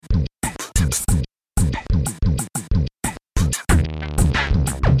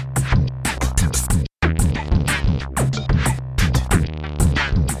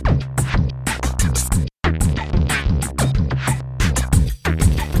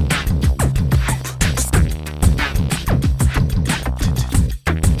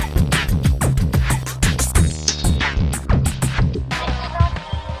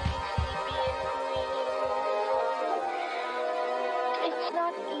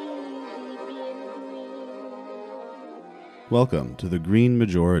Welcome to the Green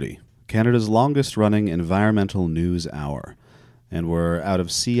Majority, Canada's longest-running environmental news hour. And we're out of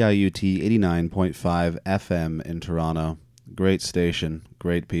CIUT 89.5 FM in Toronto. Great station,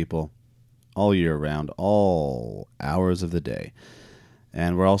 great people, all year round, all hours of the day.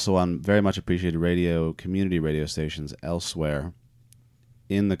 And we're also on very much appreciated community radio stations elsewhere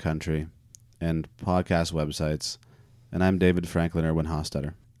in the country and podcast websites. And I'm David Franklin Irwin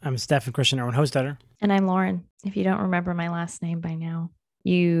Hostetter. I'm Stefan Christian Irwin Hostetter. And I'm Lauren. If you don't remember my last name by now,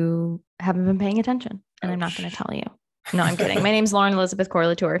 you haven't been paying attention, and I'm not going to tell you. No, I'm kidding. My name's Lauren Elizabeth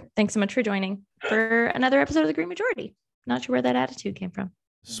Corlatour. Thanks so much for joining for another episode of The Green Majority. Not sure where that attitude came from.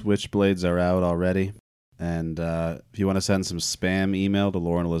 Switchblades are out already. And if you want to send some spam email to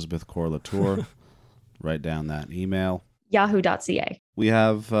Lauren Elizabeth Corlatour, write down that email. Yahoo.ca. We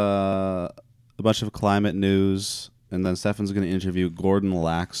have a bunch of climate news, and then Stefan's going to interview Gordon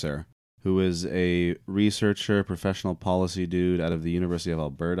Laxer, who is a researcher, professional policy dude out of the University of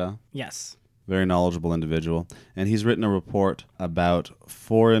Alberta. Yes. Very knowledgeable individual. And he's written a report about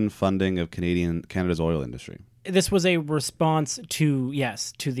foreign funding of Canada's oil industry. This was a response to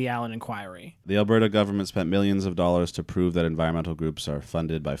the Allen Inquiry. The Alberta government spent millions of dollars to prove that environmental groups are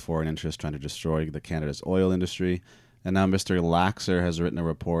funded by foreign interests trying to destroy the Canada's oil industry. And now Mr. Laxer has written a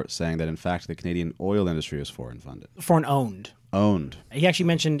report saying that, in fact, the Canadian oil industry is foreign funded. Foreign owned. Owned. He actually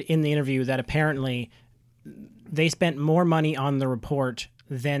mentioned in the interview that apparently they spent more money on the report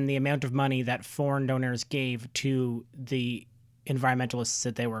than the amount of money that foreign donors gave to the environmentalists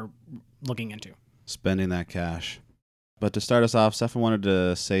that they were looking into. Spending that cash. But to start us off, Stefan wanted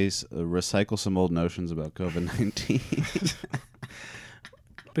to recycle some old notions about COVID-19.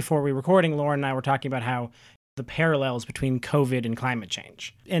 Before we were recording, Lauren and I were talking about how the parallels between COVID and climate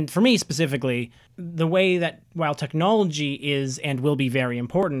change. And for me specifically, the way that while technology is and will be very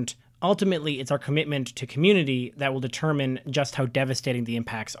important, ultimately it's our commitment to community that will determine just how devastating the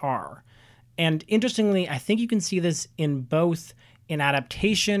impacts are. And interestingly, I think you can see this in both an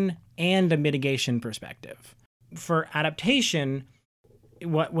adaptation and a mitigation perspective. For adaptation,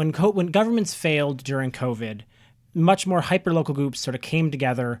 when governments failed during COVID, much more hyperlocal groups sort of came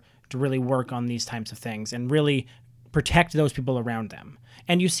together to really work on these types of things and really protect those people around them.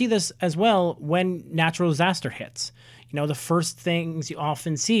 And you see this as well when natural disaster hits. You know, the first things you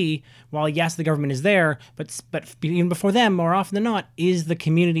often see, while yes, the government is there, but even before them, more often than not, is the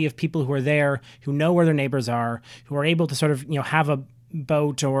community of people who are there, who know where their neighbors are, who are able to sort of, have a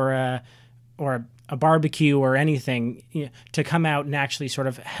boat or a barbecue or anything, to come out and actually sort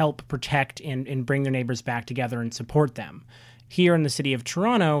of help protect and bring their neighbors back together and support them. Here in the city of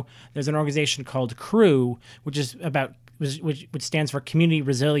Toronto, there's an organization called CREW, which stands for Community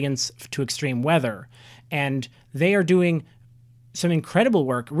Resilience to Extreme Weather. And they are doing some incredible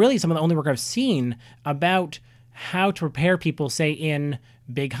work, really some of the only work I've seen, about how to prepare people, say, in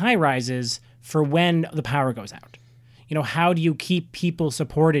big high-rises for when the power goes out. How do you keep people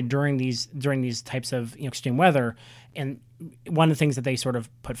supported during these types of extreme weather? And one of the things that they sort of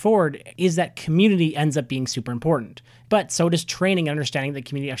put forward is that community ends up being super important. But so does training and understanding the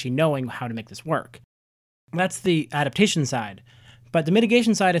community, actually knowing how to make this work. That's the adaptation side. But the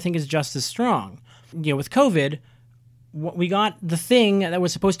mitigation side, I think, is just as strong. With COVID, we got the thing that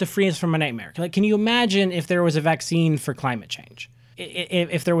was supposed to free us from a nightmare. Like, can you imagine if there was a vaccine for climate change?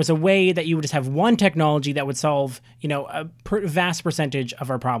 If there was a way that you would just have one technology that would solve, a vast percentage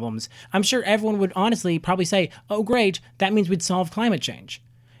of our problems, I'm sure everyone would honestly probably say, oh, great, that means we'd solve climate change.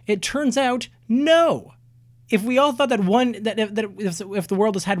 It turns out, no. If we all thought that if the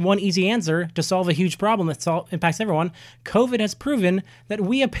world has had one easy answer to solve a huge problem that impacts everyone, COVID has proven that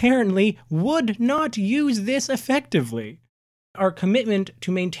we apparently would not use this effectively. Our commitment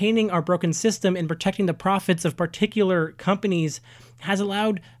to maintaining our broken system and protecting the profits of particular companies has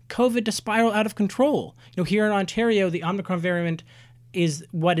allowed COVID to spiral out of control. Here in Ontario, the Omicron variant is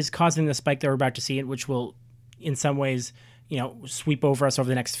what is causing the spike that we're about to see, which will, in some ways, sweep over us over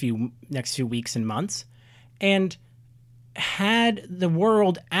the next few weeks and months. And had the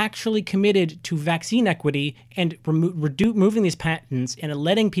world actually committed to vaccine equity and removing these patents and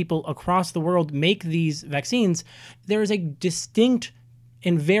letting people across the world make these vaccines, there is a distinct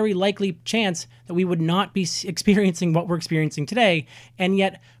and very likely chance that we would not be experiencing what we're experiencing today. And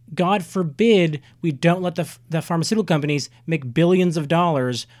yet, God forbid, we don't let the pharmaceutical companies make billions of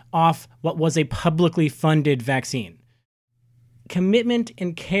dollars off what was a publicly funded vaccine. Commitment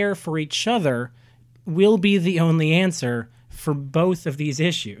and care for each other will be the only answer for both of these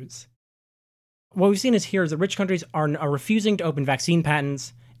issues. What we've seen is the rich countries are refusing to open vaccine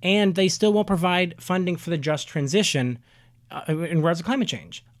patents, and they still won't provide funding for the just transition in regards to climate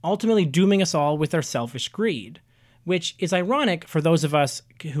change, ultimately dooming us all with their selfish greed. which is ironic for those of us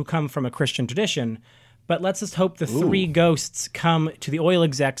who come from a Christian tradition, but let's just hope the three ghosts come to the oil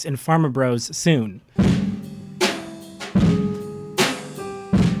execs and Pharma Bros soon.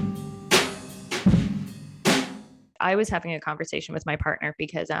 I was having a conversation with my partner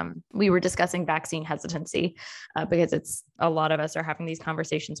because we were discussing vaccine hesitancy because it's a lot of us are having these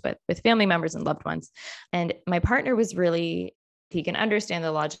conversations with family members and loved ones. And my partner was really, he can understand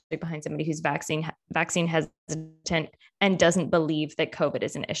the logic behind somebody who's vaccine hesitant and doesn't believe that COVID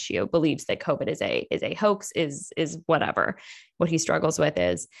is an issue, believes that COVID is a hoax, is whatever. What he struggles with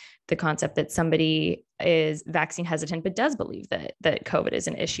is the concept that somebody is vaccine hesitant, but does believe that COVID is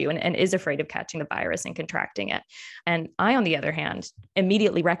an issue and is afraid of catching the virus and contracting it. And I, on the other hand,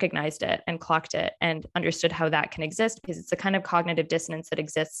 immediately recognized it and clocked it and understood how that can exist, because it's a kind of cognitive dissonance that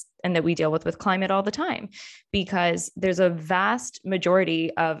exists and that we deal with climate all the time, because there's a vast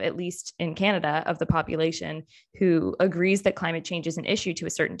majority of, at least in Canada, of the population who agrees that climate change is an issue to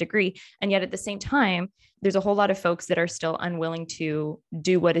a certain degree. And yet at the same time, there's a whole lot of folks that are still unwilling to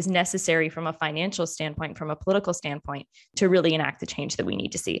do what is necessary from a financial standpoint, from a political standpoint, to really enact the change that we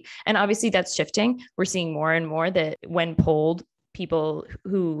need to see. And obviously that's shifting. We're seeing more and more that when polled, people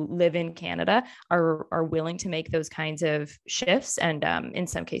who live in Canada are willing to make those kinds of shifts and in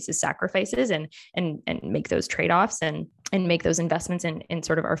some cases sacrifices and make those trade-offs and make those investments in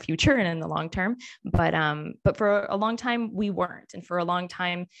sort of our future and in the long term. But for a long time we weren't. And for a long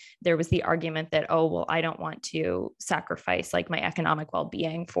time there was the argument that, oh, well, I don't want to sacrifice like my economic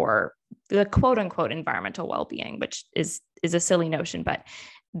well-being for the quote unquote environmental well-being, which is a silly notion, but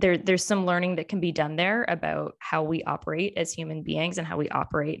there's some learning that can be done there about how we operate as human beings and how we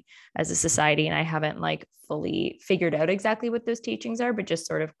operate as a society. And I haven't like fully figured out exactly what those teachings are, but just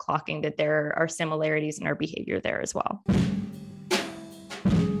sort of clocking that there are similarities in our behavior there as well.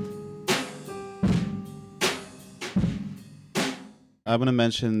 I'm going to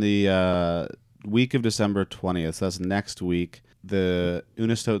mention the week of December 20th. That's next week. The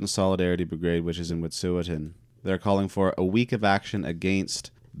Unistoten Solidarity Brigade, which is in Wet'suwet'en, they're calling for a week of action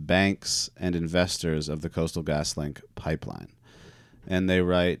against banks and investors of the Coastal GasLink pipeline. And they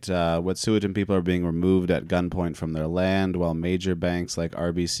write, Wet'suwet'en people are being removed at gunpoint from their land, while major banks like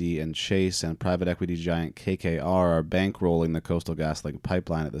RBC and Chase and private equity giant KKR are bankrolling the Coastal GasLink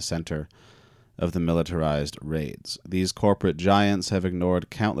pipeline at the center of the militarized raids. These corporate giants have ignored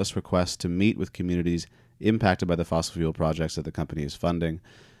countless requests to meet with communities impacted by the fossil fuel projects that the company is funding.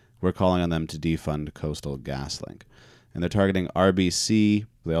 We're calling on them to defund Coastal GasLink. And they're targeting RBC.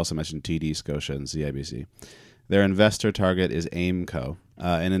 They also mentioned TD, Scotia, and CIBC. Their investor target is Aimco.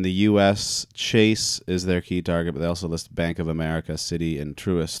 And in the U.S., Chase is their key target, but they also list Bank of America, Citi, and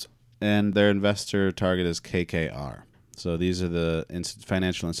Truist. And their investor target is KKR. So these are the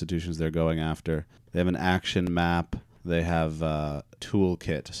financial institutions they're going after. They have an action map. They have a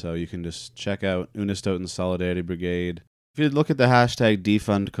toolkit. So you can just check out Unistoten Solidarity Brigade. If you look at the hashtag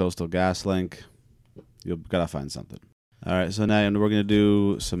defund Coastal GasLink, you'll gotta find something. All right, so now we're gonna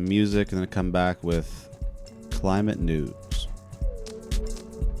do some music and then come back with climate news.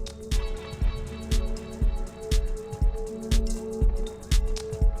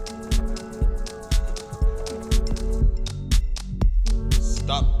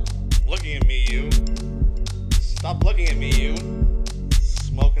 Stop looking at me, you. Stop looking at me, you.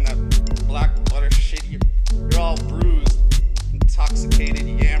 Smoking that black butter shit. You're all bruised, intoxicated,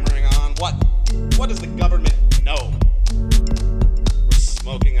 yammering on. What does the government know? We're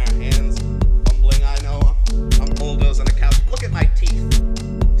smoking our hands, fumbling, I know. I'm bulldozing the couch. Look at my teeth.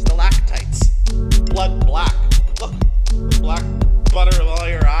 Stalactites. Blood black. Look, the black butter of all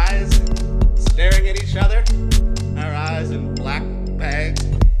your eyes. Staring at each other. Our eyes in black bags.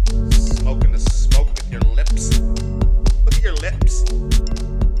 Smoking the smoke with your lips. Look at your lips.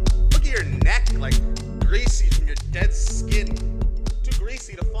 Look at your neck, like greasy from your dead skin. Too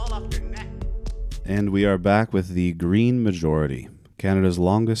greasy to fall off your neck. And we are back with the Green Majority, Canada's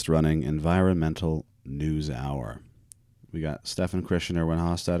longest-running environmental news hour. We got Stefan Christian Erwin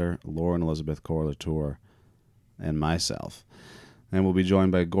Hostetter, Lauren Elizabeth Corlatour, and myself. And we'll be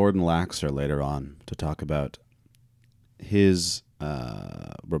joined by Gordon Laxer later on to talk about his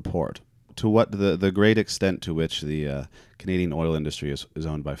report, to what the great extent to which the Canadian oil industry is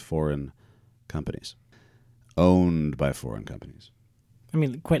owned by foreign companies. Owned by foreign companies. I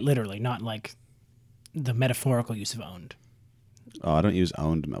mean, quite literally, not like the metaphorical use of owned. Oh, I don't use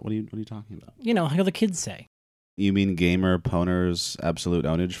owned. What are you talking about? You know, how the kids say. You mean Gamer Poner's Absolute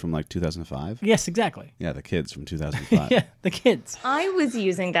Ownage from like 2005? Yes, exactly. Yeah, the kids from 2005. Yeah, the kids. I was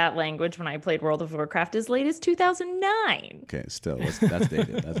using that language when I played World of Warcraft as late as 2009. Okay, still, that's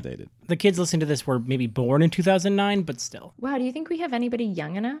dated. That's dated. The kids listening to this were maybe born in 2009, but still. Wow, do you think we have anybody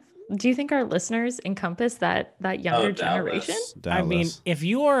young enough? Do you think our listeners encompass that younger generation? I mean, Doubtless. if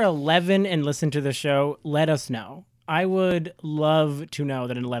you are 11 and listen to the show, let us know. I would love to know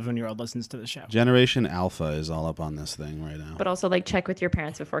that an 11-year-old listens to the show. Generation Alpha is all up on this thing right now. But also, like, check with your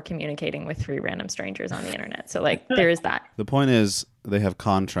parents before communicating with 3 random strangers on the internet. So, like, there is that. The point is, they have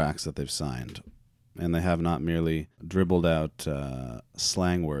contracts that they've signed, and they have not merely dribbled out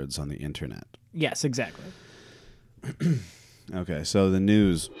slang words on the internet. Yes, exactly. Okay, so the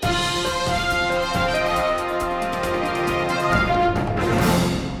news.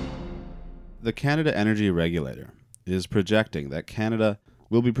 The Canada Energy Regulator is projecting that Canada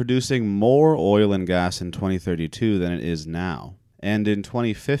will be producing more oil and gas in 2032 than it is now. And in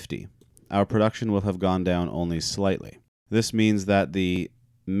 2050, our production will have gone down only slightly. This means that the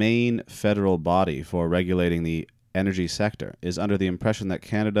main federal body for regulating the energy sector is under the impression that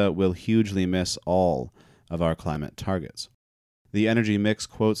Canada will hugely miss all of our climate targets. The Energy Mix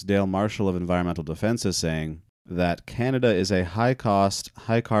quotes Dale Marshall of Environmental Defense as saying that Canada is a high-cost,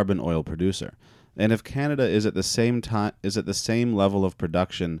 high-carbon oil producer. And if Canada is at the same level of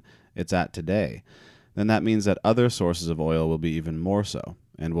production it's at today, then that means that other sources of oil will be even more so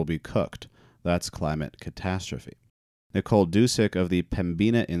and will be cooked. That's climate catastrophe. Nicole Dusick of the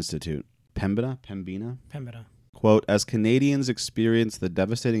Pembina Institute, Pembina, quote, as Canadians experience the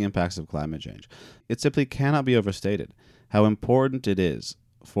devastating impacts of climate change, it simply cannot be overstated how important it is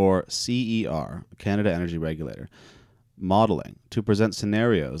for CER, Canada Energy Regulator, modeling to present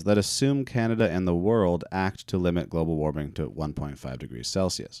scenarios that assume Canada and the world act to limit global warming to 1.5 degrees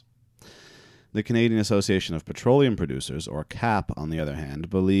Celsius. The Canadian Association of Petroleum Producers, or CAP, on the other hand,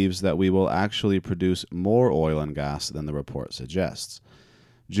 believes that we will actually produce more oil and gas than the report suggests.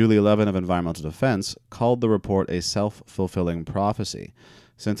 Julie Levin of Environmental Defense called the report a self-fulfilling prophecy,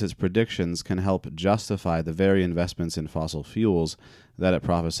 since its predictions can help justify the very investments in fossil fuels that it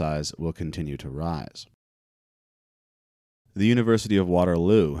prophesies will continue to rise. The University of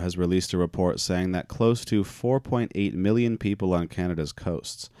Waterloo has released a report saying that close to 4.8 million people on Canada's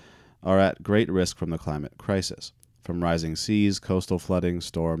coasts are at great risk from the climate crisis, from rising seas, coastal flooding,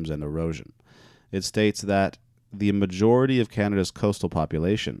 storms, and erosion. It states that the majority of Canada's coastal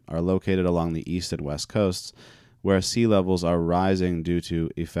population are located along the east and west coasts, where sea levels are rising due to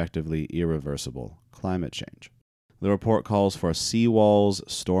effectively irreversible climate change. The report calls for seawalls,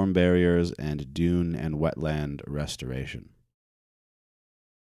 storm barriers, and dune and wetland restoration.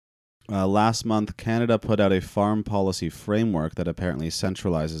 Last month, Canada put out a farm policy framework that apparently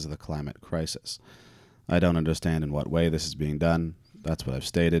centralizes the climate crisis. I don't understand in what way this is being done. That's what I've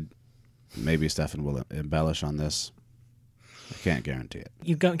stated. Maybe Stefan will embellish on this. I can't guarantee it.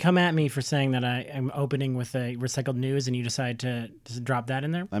 You come at me for saying that I'm opening with a recycled news, and you decide to just drop that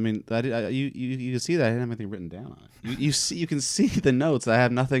in there. I mean, you can see that I didn't have anything written down on it. You can see the notes. I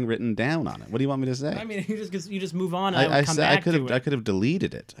have nothing written down on it. What do you want me to say? I mean, you just move on. And I could have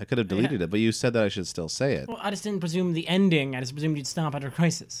deleted it. I could have deleted it, but you said that I should still say it. Well, I just didn't presume the ending. I just presumed you'd stop at a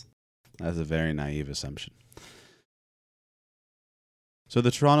crisis. That's a very naive assumption. So the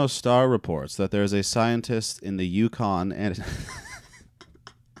Toronto Star reports that there is a scientist in the Yukon and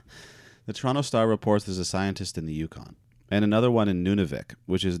the Toronto Star reports there's a scientist in the Yukon and another one in Nunavik,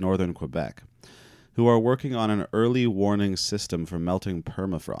 which is northern Quebec, who are working on an early warning system for melting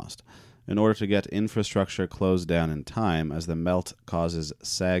permafrost in order to get infrastructure closed down in time as the melt causes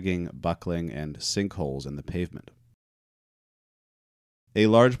sagging, buckling, and sinkholes in the pavement. A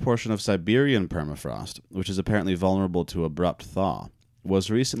large portion of Siberian permafrost, which is apparently vulnerable to abrupt thaw,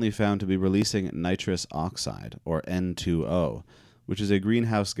 was recently found to be releasing nitrous oxide, or N2O, which is a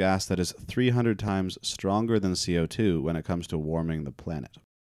greenhouse gas that is 300 times stronger than CO2 when it comes to warming the planet.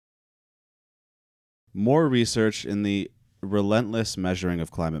 More research in the relentless measuring of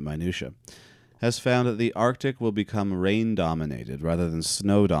climate minutiae has found that the Arctic will become rain-dominated rather than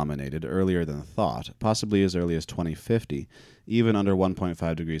snow-dominated earlier than thought, possibly as early as 2050, even under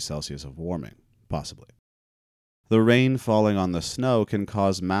 1.5 degrees Celsius of warming, possibly. The rain falling on the snow can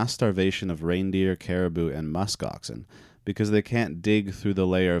cause mass starvation of reindeer, caribou, and musk oxen because they can't dig through the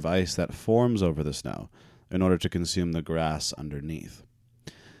layer of ice that forms over the snow in order to consume the grass underneath.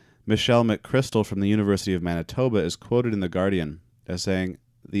 Michelle McChrystal from the University of Manitoba is quoted in The Guardian as saying,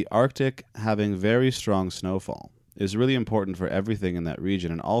 "The Arctic having very strong snowfall is really important for everything in that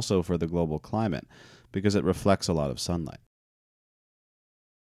region and also for the global climate because it reflects a lot of sunlight."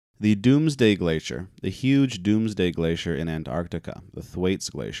 The Doomsday Glacier, the huge Doomsday Glacier in Antarctica, the Thwaites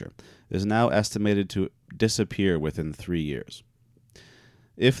Glacier, is now estimated to disappear within 3 years.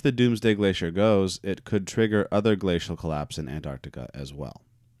 If the Doomsday Glacier goes, it could trigger other glacial collapse in Antarctica as well,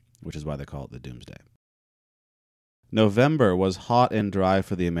 which is why they call it the Doomsday. November was hot and dry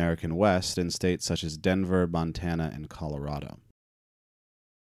for the American West in states such as Denver, Montana, and Colorado.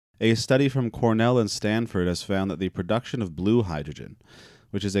 A study from Cornell and Stanford has found that the production of blue hydrogen,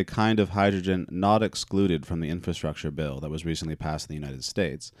 which is a kind of hydrogen not excluded from the infrastructure bill that was recently passed in the United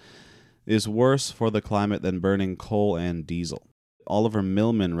States, is worse for the climate than burning coal and diesel. Oliver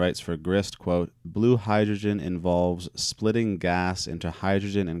Millman writes for Grist, quote, "Blue hydrogen involves splitting gas into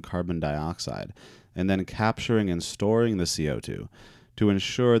hydrogen and carbon dioxide, and then capturing and storing the CO2 to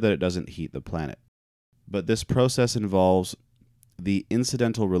ensure that it doesn't heat the planet. But this process involves the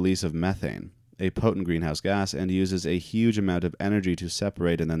incidental release of methane, a potent greenhouse gas, and uses a huge amount of energy to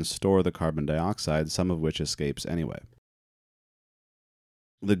separate and then store the carbon dioxide, some of which escapes anyway."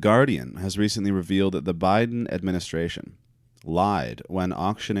 The Guardian has recently revealed that the Biden administration lied when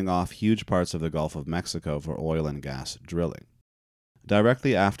auctioning off huge parts of the Gulf of Mexico for oil and gas drilling.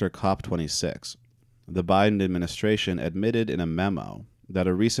 Directly after COP26, the Biden administration admitted in a memo that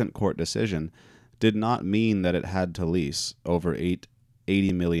a recent court decision did not mean that it had to lease over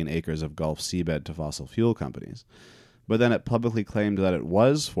 80 million acres of Gulf seabed to fossil fuel companies, but then it publicly claimed that it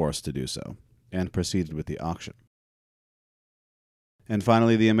was forced to do so and proceeded with the auction. And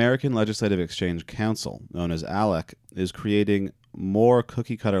finally, the American Legislative Exchange Council, known as ALEC, is creating more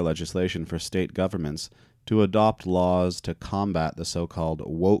cookie-cutter legislation for state governments to adopt laws to combat the so-called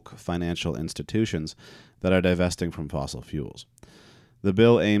woke financial institutions that are divesting from fossil fuels. The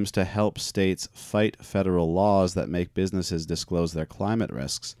bill aims to help states fight federal laws that make businesses disclose their climate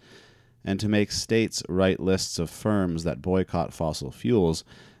risks, and to make states write lists of firms that boycott fossil fuels,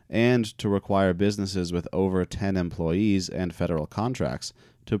 and to require businesses with over 10 employees and federal contracts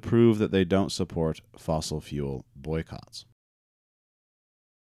to prove that they don't support fossil fuel boycotts.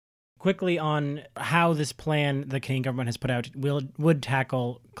 Quickly on how this plan the Canadian government has put out would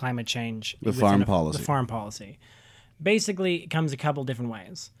tackle climate change. The farm policy. The farm policy. Basically, it comes a couple different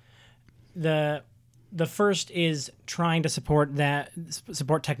ways. The first is trying to support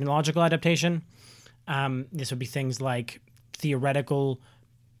technological adaptation. This would be things like theoretical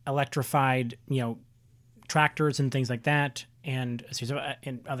electrified, tractors and things like that, and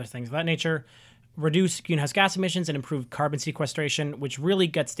other things of that nature. Reduce greenhouse gas emissions and improve carbon sequestration, which really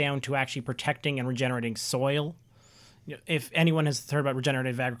gets down to actually protecting and regenerating soil. If anyone has heard about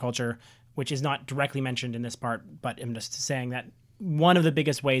regenerative agriculture, which is not directly mentioned in this part, but I'm just saying that one of the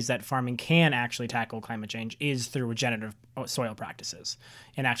biggest ways that farming can actually tackle climate change is through regenerative soil practices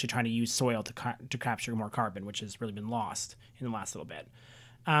and actually trying to use soil to capture more carbon, which has really been lost in the last little bit.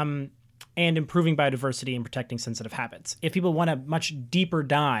 And improving biodiversity and protecting sensitive habits. If people want a much deeper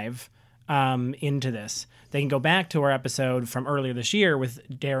dive into this, they can go back to our episode from earlier this year with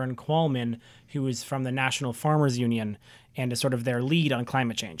Darren Qualman, who is from the National Farmers Union and is sort of their lead on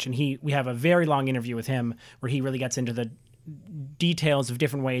climate change. And we have a very long interview with him where he really gets into the details of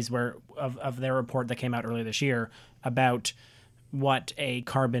different ways of their report that came out earlier this year about what a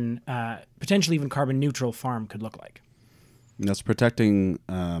potentially even carbon neutral farm could look like. And that's protecting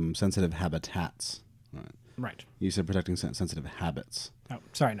sensitive habitats. Right. You said protecting sensitive habits. Oh,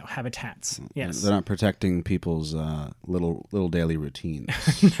 sorry, no, habitats. Yes. They're not protecting people's little daily routines.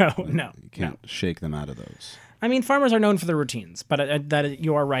 No. You can't shake them out of those. I mean, farmers are known for their routines, but that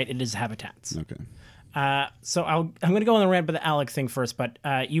you are right, it is habitats. Okay. So I'm going to go on the rant about the ALEC thing first, but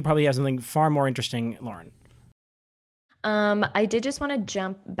you probably have something far more interesting, Lauren. I did just want to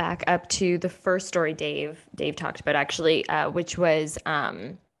jump back up to the first story Dave talked about, actually, which was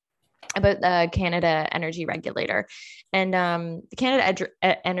about the Canada Energy Regulator. And the Canada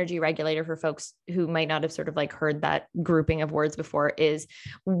Energy Regulator, for folks who might not have sort of like heard that grouping of words before, is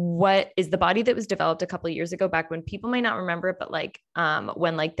the body that was developed a couple of years ago, back when people might not remember it, but like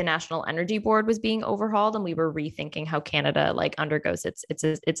when like the National Energy Board was being overhauled and we were rethinking how Canada like undergoes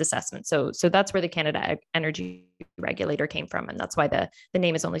its assessment. So that's where the Canada Energy Regulator came from. And that's why the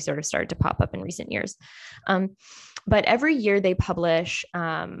name has only sort of started to pop up in recent years. But every year they publish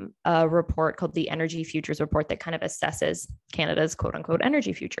a report called the Energy Futures Report that kind of assesses Canada's quote unquote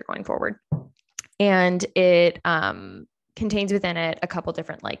energy future going forward. And it contains within it a couple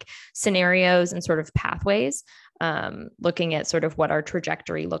different like scenarios and sort of pathways, looking at sort of what our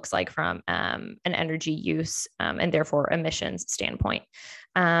trajectory looks like from an energy use and therefore emissions standpoint.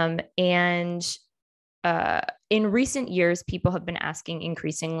 In recent years, people have been asking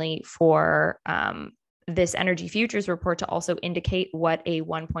increasingly for this energy futures report to also indicate what a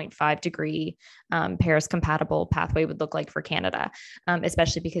 1.5 degree Paris compatible pathway would look like for Canada,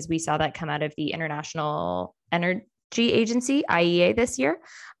 especially because we saw that come out of the International Energy Agency, IEA, this year.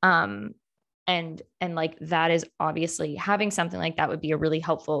 And like that is obviously, having something like that would be a really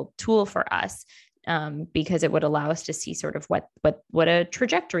helpful tool for us, because it would allow us to see sort of what a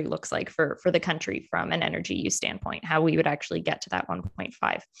trajectory looks like for the country from an energy use standpoint, how we would actually get to that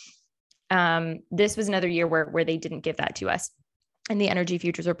 1.5. This was another year where they didn't give that to us. And the energy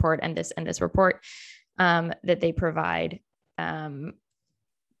futures report and this report that they provide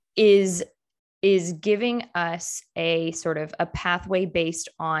is giving us a sort of a pathway based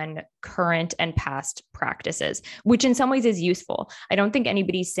on current and past practices, which in some ways is useful. I don't think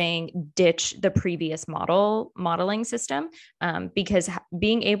anybody's saying ditch the previous modeling system, because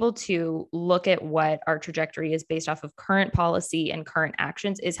being able to look at what our trajectory is based off of current policy and current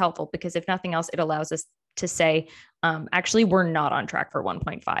actions is helpful, because if nothing else, it allows us to say, actually, we're not on track for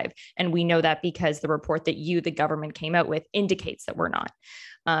 1.5. And we know that because the report that the government came out with indicates that we're not.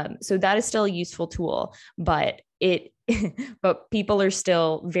 So that is still a useful tool, but people are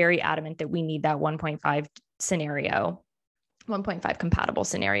still very adamant that we need that 1.5 scenario, 1.5 compatible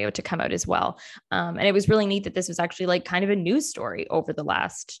scenario to come out as well. And it was really neat that this was actually like kind of a news story over the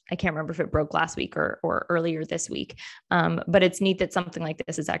last, I can't remember if it broke last week or earlier this week. But it's neat that something like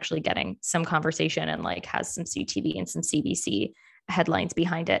this is actually getting some conversation and like has some CTV and some CBC headlines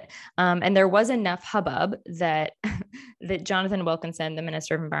behind it. And there was enough hubbub that Jonathan Wilkinson, the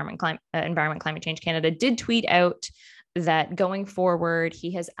Minister of Environment, Climate Change Canada, did tweet out that going forward,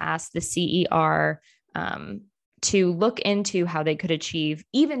 he has asked the CER to look into how they could achieve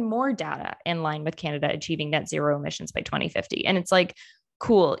even more data in line with Canada achieving net zero emissions by 2050. And it's like,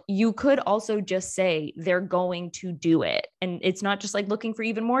 cool. You could also just say they're going to do it. And it's not just like looking for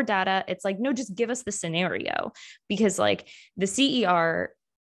even more data. It's like, no, just give us the scenario, because like the CER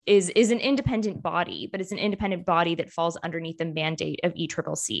is an independent body, but it's an independent body that falls underneath the mandate of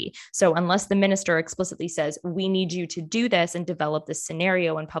ECCC. So unless the minister explicitly says, we need you to do this and develop this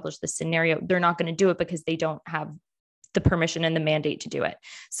scenario and publish this scenario, they're not going to do it because they don't have the permission and the mandate to do it.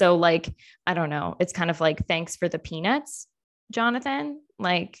 So like, I don't know. It's kind of like, thanks for the peanuts, Jonathan.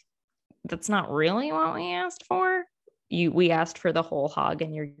 Like, that's not really what we asked for. We asked for the whole hog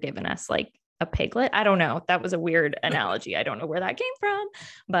and you're giving us like a piglet. I don't know. That was a weird analogy. I don't know where that came from,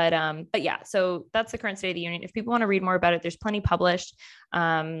 but yeah, so that's the current state of the union. If people want to read more about it, there's plenty published.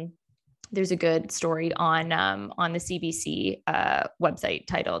 There's a good story on the CBC website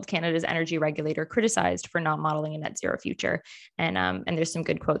titled "Canada's Energy Regulator Criticized for Not Modeling a Net Zero Future," and there's some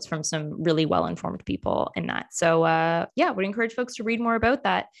good quotes from some really well-informed people in that. So yeah, would encourage folks to read more about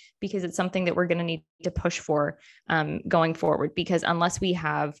that, because it's something that we're going to need to push for going forward. Because unless we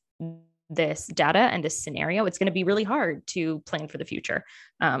have this data and this scenario, it's going to be really hard to plan for the future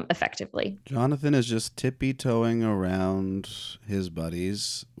effectively. Jonathan is just tippy-toeing around his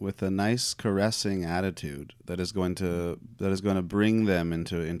buddies with a nice caressing attitude that is going to bring them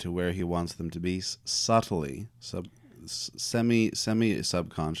into where he wants them to be, subtly, semi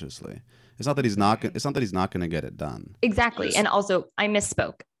subconsciously. It's not that he's not going to get it done. Exactly. And also, I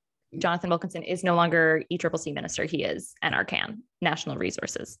misspoke. Jonathan Wilkinson is no longer ECCC minister. He is NRCan, National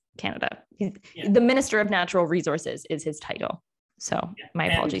Resources Canada. The Minister of Natural Resources is his title. So my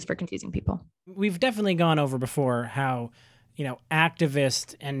apologies for confusing people. We've definitely gone over before how,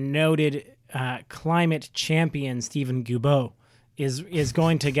 activist and noted climate champion Stephen Guilbeault is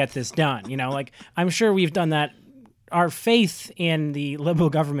going to get this done. Like, I'm sure we've done that. Our faith in the Liberal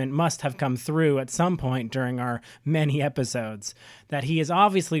government must have come through at some point during our many episodes, that he is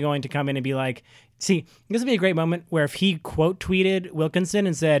obviously going to come in and be like, see, this would be a great moment where if he quote tweeted Wilkinson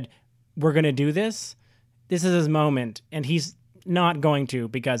and said, we're going to do this, this is his moment. And he's not going to,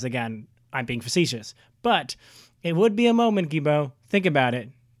 because again, I'm being facetious, but it would be a moment, Guilbeault. Think about it.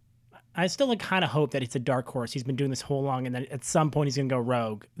 I still kind of hope that it's a dark horse. He's been doing this whole long, and that at some point he's going to go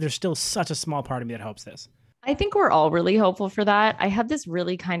rogue. There's still such a small part of me that hopes this. I think we're all really hopeful for that. I have this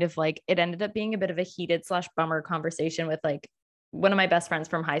really kind of like, it ended up being a bit of a heated / bummer conversation with like one of my best friends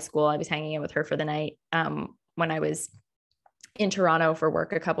from high school. I was hanging out with her for the night when I was in Toronto for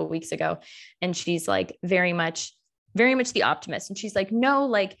work a couple of weeks ago. And she's like very much the optimist. And she's like, no,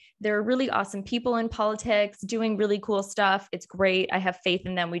 like there are really awesome people in politics doing really cool stuff. It's great. I have faith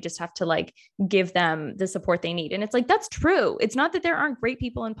in them. We just have to like give them the support they need. And it's like, that's true. It's not that there aren't great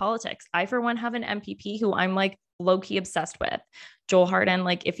people in politics. I, for one, have an MPP who I'm like low-key obsessed with. Joel Harden.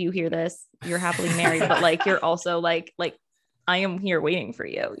 Like, if you hear this, you're happily married, but like, you're also like, I am here waiting for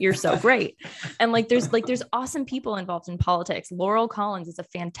you. You're so great. And there's awesome people involved in politics. Laurel Collins is a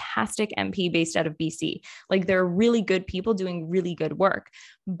fantastic MP based out of BC. Like, there are really good people doing really good work.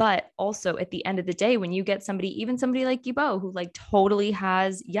 But also at the end of the day, when you get even somebody like Guilbeault, who like totally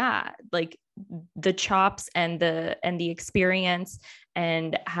has, like the chops and the experience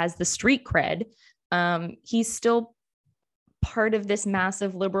and has the street cred, he's still part of this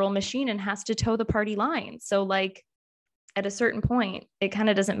massive liberal machine and has to toe the party line. So like, at a certain point, it kind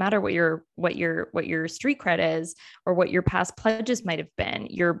of doesn't matter what your street cred is or what your past pledges might have been.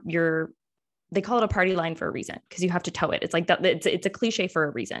 They call it a party line for a reason, because you have to toe it. It's like that. It's a cliche for a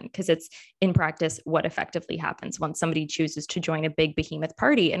reason, because it's in practice what effectively happens once somebody chooses to join a big behemoth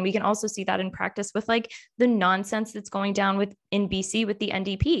party. And we can also see that in practice with like the nonsense that's going down in BC with the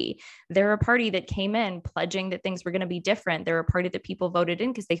NDP. They're a party that came in pledging that things were going to be different. They're a party that people voted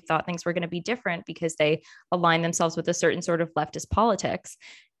in because they thought things were going to be different, because they align themselves with a certain sort of leftist politics.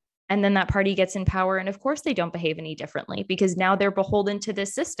 And then that party gets in power. And of course they don't behave any differently, because now they're beholden to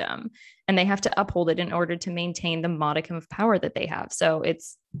this system and they have to uphold it in order to maintain the modicum of power that they have. So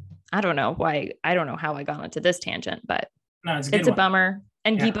I don't know how I got onto this tangent, but No, it's a bummer.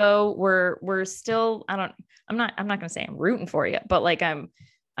 And Yeah. Guilbeault, we're still, I'm not going to say I'm rooting for you, but like I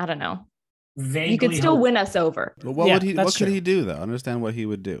don't know. Vaguely You could still win us over. Well, what Yeah, would he? that's What could true. he do though? Understand what he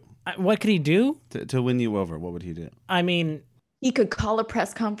would do What could he do? to win you over. What would he do? I mean, He could call a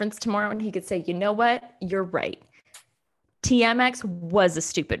press conference tomorrow and he could say, you know what? You're right. TMX was a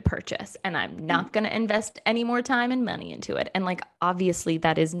stupid purchase and I'm not going to invest any more time and money into it. And like, obviously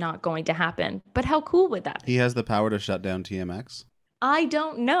that is not going to happen, but how cool would that be? He has the power to shut down TMX. I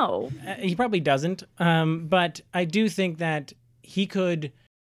don't know. he probably doesn't. But I do think that he could.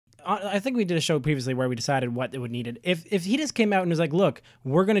 I think we did a show previously where we decided what it would need. If he just came out and was like, "Look,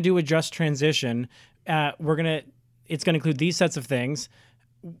 we're going to do a just transition. It's going to include these sets of things,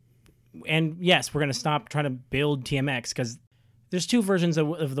 and yes, we're going to stop trying to build TMX," because there's two versions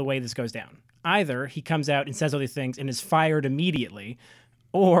of the way this goes down. Either he comes out and says all these things and is fired immediately,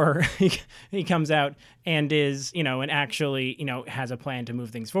 or he comes out and is, and actually, has a plan to move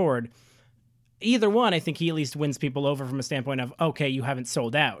things forward. Either one, I think he at least wins people over from a standpoint of, okay, you haven't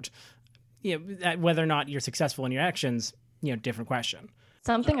sold out. Whether or not you're successful in your actions, different question.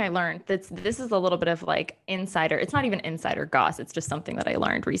 Something I learned this is a little bit of like insider. It's not even insider gossip. It's just something that I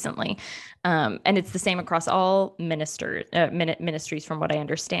learned recently. And it's the same across all ministries from what I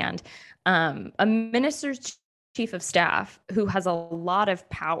understand. A minister's chief of staff who has a lot of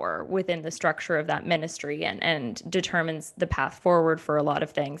power within the structure of that ministry and determines the path forward for a lot of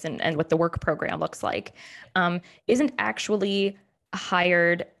things and what the work program looks like, isn't actually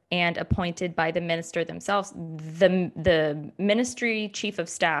hired and appointed by the minister themselves. The ministry chief of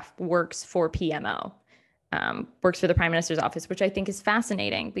staff works for PMO, works for the Prime Minister's office, which I think is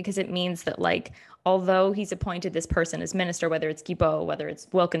fascinating because it means that, like, although he's appointed this person as minister, whether it's Guilbeault, whether it's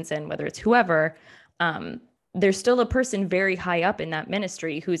Wilkinson, whether it's whoever, there's still a person very high up in that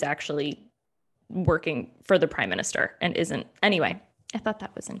ministry who's actually working for the Prime Minister and isn't. Anyway, I thought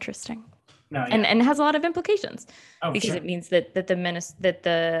that was interesting. No, And it has a lot of implications because sure. it means that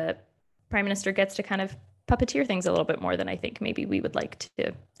the Prime Minister gets to kind of puppeteer things a little bit more than I think maybe we would like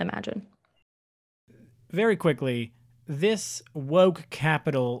to imagine. Very quickly, this woke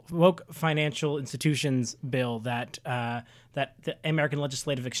financial institutions bill that the American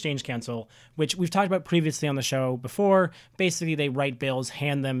Legislative Exchange Council, which we've talked about previously on the show before, basically they write bills,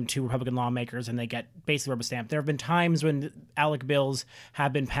 hand them to Republican lawmakers, and they get basically rubber stamped. There have been times when ALEC bills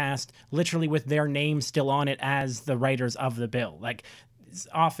have been passed literally with their name still on it as the writers of the bill. Like,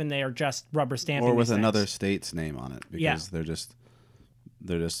 often they are just rubber stamping. Or with these another things. state's name on it, because Yeah.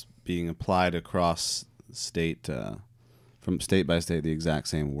 they're just being applied across state from state by state, the exact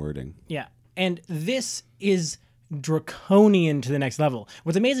same wording. Yeah. And this is draconian to the next level.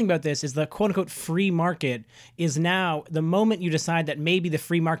 What's amazing about this is the quote unquote free market is now, the moment you decide that maybe the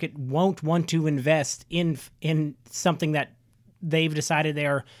free market won't want to invest in something that they've decided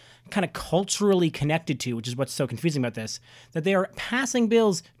they're kind of culturally connected to, which is what's so confusing about this, that they are passing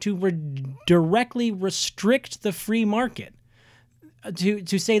bills to directly restrict the free market.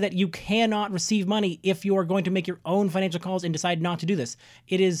 To say that you cannot receive money if you are going to make your own financial calls and decide not to do this.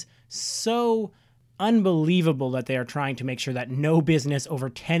 It is so unbelievable that they are trying to make sure that no business over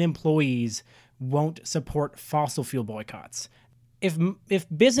 10 employees won't support fossil fuel boycotts. If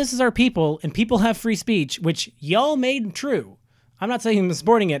businesses are people and people have free speech, which y'all made true, I'm not saying I'm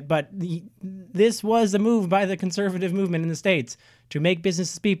supporting it, but this was a move by the conservative movement in the States to make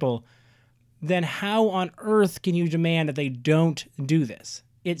businesses people, then how on earth can you demand that they don't do this?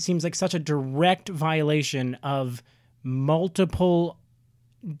 It seems like such a direct violation of multiple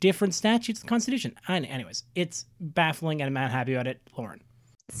different statutes in the Constitution. And anyways, it's baffling and I'm not happy about it. Lauren.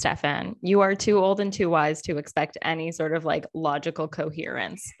 Stefan, you are too old and too wise to expect any sort of like logical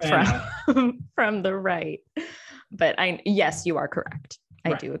coherence from the right. But yes, you are correct.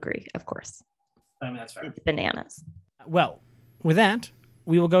 I do agree, of course. I mean, that's fair. It's bananas. Well, with that,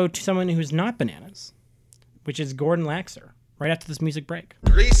 we will go to someone who's not bananas, which is Gordon Laxer, right after this music break.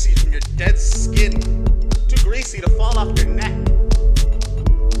 Greasy from your dead skin. Too greasy to fall off your neck.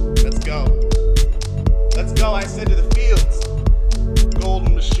 Let's go. Let's go, I said, to the fields.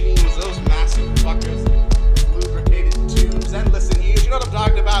 Golden machines, those massive fuckers. Lubricated tubes, endless in use. You know what I'm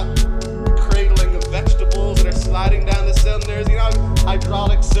talking about? The cradling of vegetables that are sliding down the cylinders. You know,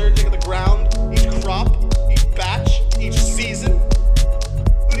 hydraulic surging of the ground. Each crop, each batch, each season.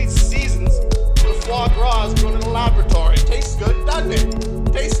 Who needs seasons? The foie gras is grown in a laboratory. Tastes good, doesn't it?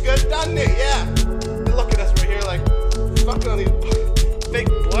 Tastes good, doesn't it? Yeah. You look at us right here like, fucking on these fake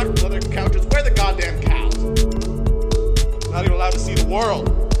black leather couches. Where are the goddamn cows? Not even allowed to see the world.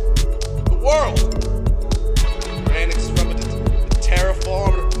 The world! Organics from it to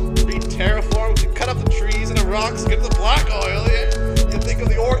terraform, re-terraform, to cut up the trees and the rocks, get the black oil. You think of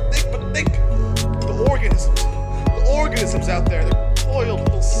think the organisms out there, their coiled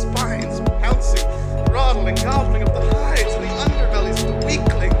little spines, pouncing, throttling, gobbling up the hides and the underbellies of the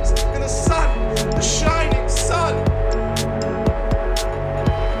weaklings, in the sun, the shining sun.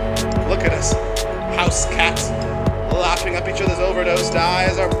 Look at us, house cats, lapping up each other's overdosed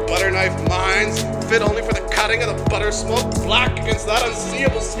eyes, our butter knife minds, fit only for the cutting of the butter smoke, black against that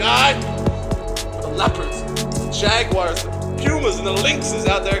unseeable sky. The leopards, the jaguars, the pumas, and the lynxes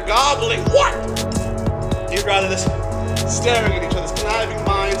out there gobbling. What? You'd rather this staring at each other's conniving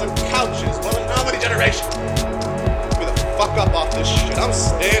minds on couches, well, in how many generations? Get me the fuck up off this shit. I'm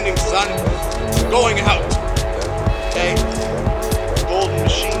standing, son. Going out. Okay? Golden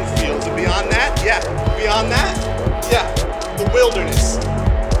machine fields, and beyond that, beyond that, the wilderness,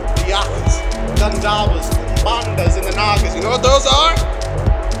 the yachts, Gandavas, Bandas, and the Nagas. You know what those are?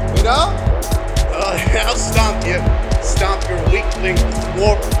 You know? I'll stomp you. Stomp your weakling,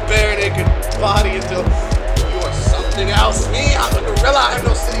 warped, bare naked body until you are something else. Me, I'm a gorilla. I'm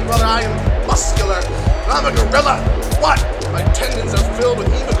no city brother. I am muscular. I'm a gorilla. What? My tendons are filled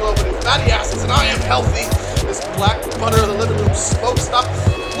with hemoglobin and fatty acids, and I am healthy. This black butter of the living room smoke. Stop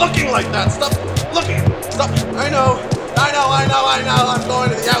looking like that. Stop looking. Stop. I know. I'm going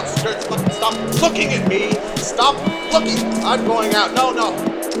to the outskirts. Stop looking at me. Stop looking. I'm going out. No.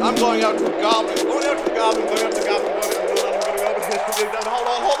 I'm going out to the goblin. Going out to the goblin. Hold on.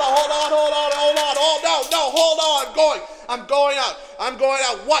 I'm going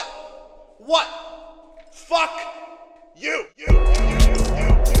out. What? Fuck you.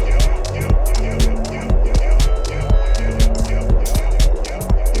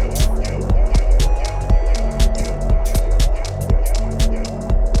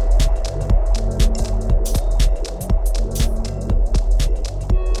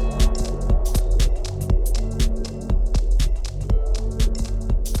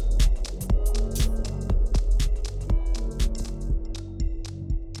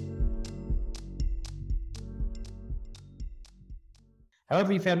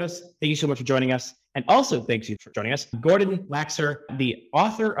 However you found us, thank you so much for joining us. And also thanks you for joining us, Gordon Laxer, the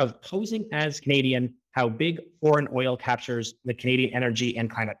author of Posing as Canadian, How Big Foreign Oil Captures the Canadian Energy and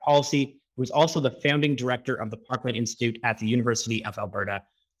Climate Policy, who is also the founding director of the Parkland Institute at the University of Alberta.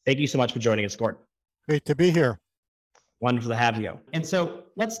 Thank you so much for joining us, Gordon. Great to be here. Wonderful to have you. And so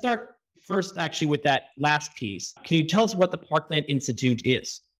let's start first actually with that last piece. Can you tell us what the Parkland Institute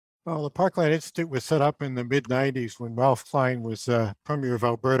is? Well, the Parkland Institute was set up in the mid-90s when Ralph Klein was Premier of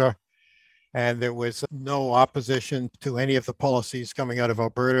Alberta, and there was no opposition to any of the policies coming out of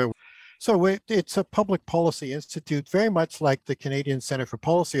Alberta. So it's a public policy institute, very much like the Canadian Centre for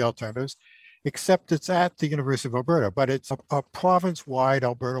Policy Alternatives, except it's at the University of Alberta, but it's a province-wide,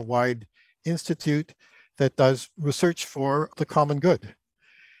 Alberta-wide institute that does research for the common good.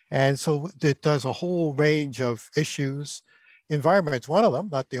 And so it does a whole range of issues. Environment's one of them,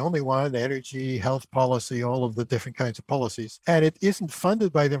 not the only one, energy, health policy, all of the different kinds of policies. And it isn't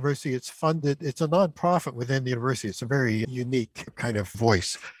funded by the university, it's a nonprofit within the university. It's a very unique kind of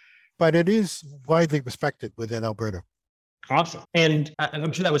voice, but it is widely respected within Alberta. Awesome. And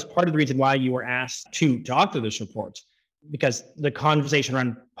I'm sure that was part of the reason why you were asked to author this report, because the conversation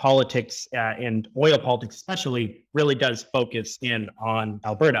around politics and oil politics especially really does focus in on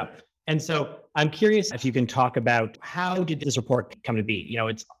Alberta. And so I'm curious if you can talk about how did this report come to be? You know,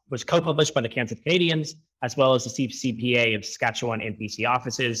 it was co-published by the Kansas Canadians, as well as the CPA of Saskatchewan and BC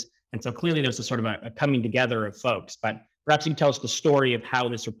offices. And so clearly there's a sort of a coming together of folks, but perhaps you can tell us the story of how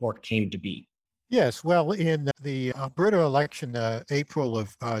this report came to be. Yes, well, in the Alberta election, April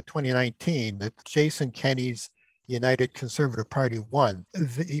of 2019, that Jason Kenney's United Conservative Party won.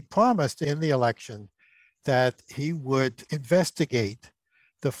 He promised in the election that he would investigate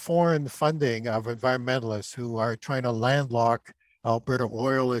the foreign funding of environmentalists who are trying to landlock Alberta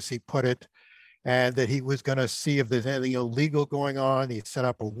oil, as he put it, and that he was going to see if there's anything illegal going on. He set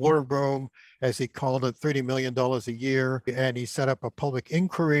up a war room, as he called it, $30 million a year. And he set up a public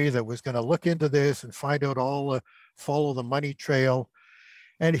inquiry that was going to look into this and find out follow the money trail.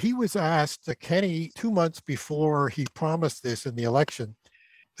 And he was asked, Kenney, 2 months before he promised this in the election,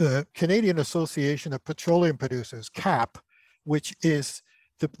 the Canadian Association of Petroleum Producers, CAP, which is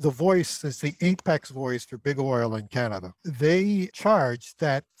the voice, is the apex voice for big oil in Canada. They charged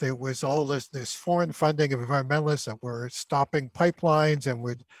that there was all this foreign funding of environmentalists that were stopping pipelines,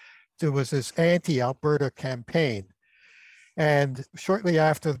 and there was this anti-Alberta campaign. And shortly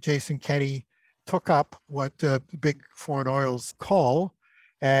after, Jason Kenney took up what big foreign oils call,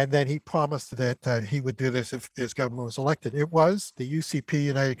 and then he promised that he would do this if his government was elected. It was the UCP,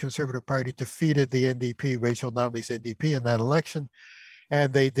 United Conservative Party, defeated the NDP, Rachel Notley's NDP, in that election.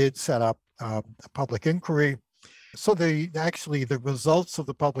 And they did set up a public inquiry. So the results of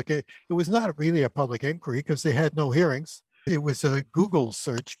the it was not really a public inquiry because they had no hearings. It was a Google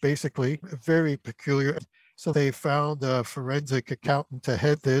search, basically, very peculiar. So they found a forensic accountant to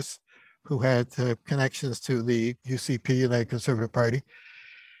head this, who had connections to the UCP, United Conservative Party.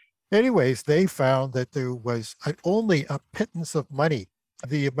 Anyways, they found that there was only a pittance of money.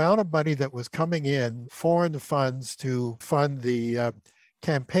 The amount of money that was coming in, foreign funds to fund the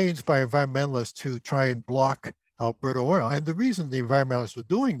campaigns by environmentalists to try and block Alberta oil. And the reason the environmentalists were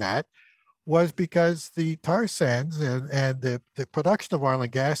doing that was because the tar sands and the production of oil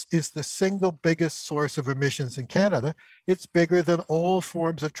and gas is the single biggest source of emissions in Canada. It's bigger than all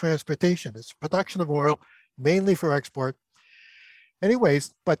forms of transportation. It's production of oil, mainly for export.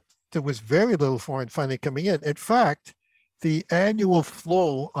 Anyways, but there was very little foreign funding coming in. In fact, the annual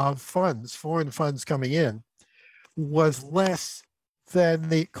flow of funds, foreign funds coming in, was less than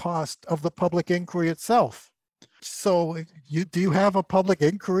the cost of the public inquiry itself. So do you have a public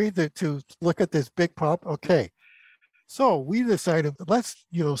inquiry to look at this big pop? Okay. So we decided, let's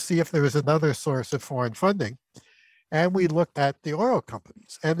see if there is another source of foreign funding. And we looked at the oil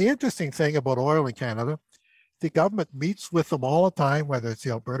companies. And the interesting thing about oil in Canada, the government meets with them all the time, whether it's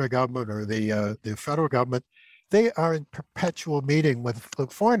the Alberta government or the federal government. They are in perpetual meeting with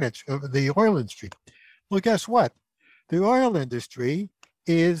the oil industry. Well, guess what? The oil industry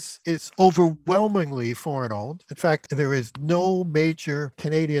is overwhelmingly foreign owned. In fact, there is no major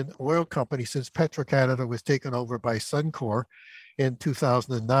Canadian oil company since Petro-Canada was taken over by Suncor in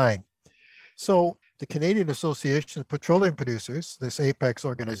 2009. So the Canadian Association of Petroleum Producers, this apex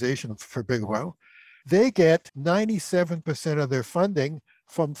organization for big oil, they get 97% of their funding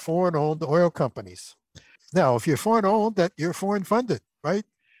from foreign-owned oil companies. Now, if you're foreign-owned, that you're foreign-funded, right?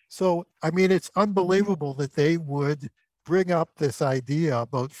 So, it's unbelievable that they would bring up this idea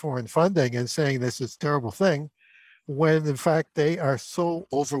about foreign funding and saying this is a terrible thing, when in fact they are so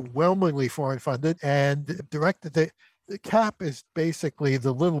overwhelmingly foreign funded and directed. The CAP is basically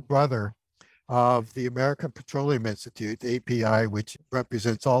the little brother of the American Petroleum Institute, API, which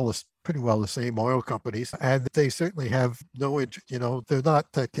represents pretty well the same oil companies. And they certainly have they're not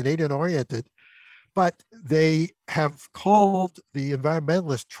Canadian oriented, but they have called the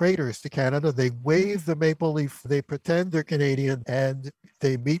environmentalist traitors to Canada. They wave the maple leaf. They pretend they're Canadian, and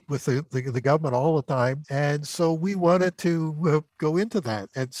they meet with the government all the time. And so we wanted to go into that.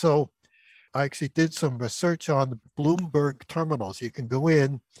 And so I actually did some research on the Bloomberg terminals. You can go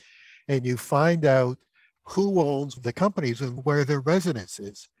in and you find out who owns the companies and where their residence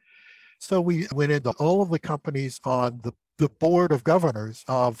is. So we went into all of the companies on the board of governors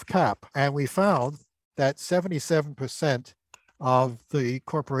of CAP, and we found that 77% of the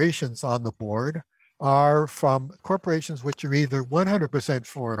corporations on the board are from corporations which are either 100%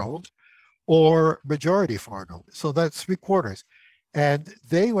 foreign owned or majority foreign owned. So that's 3/4. And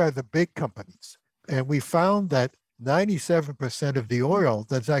they were the big companies. And we found that 97% of the oil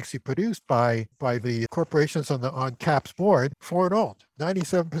that's actually produced by the corporations on CAP's board, foreign owned,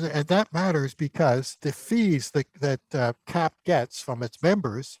 97%. And that matters because the fees that CAP gets from its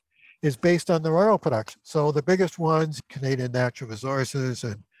members is based on their oil production. So the biggest ones, Canadian Natural Resources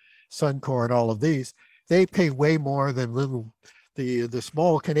and Suncor and all of these, they pay way more than the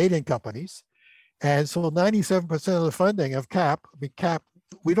small Canadian companies. And so 97% of the funding of CAP, CAP,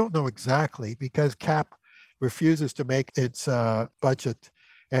 we don't know exactly because CAP refuses to make its budget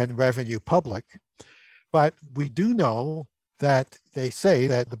and revenue public. But we do know that they say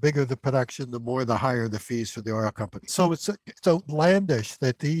that the bigger the production, the more the higher the fees for the oil company. So it's outlandish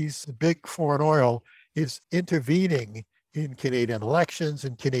that these big foreign oil is intervening in Canadian elections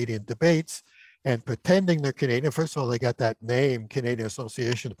and Canadian debates and pretending they're Canadian. First of all, they got that name, Canadian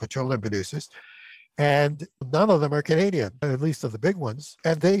Association of Petroleum Producers, and none of them are Canadian, at least of the big ones.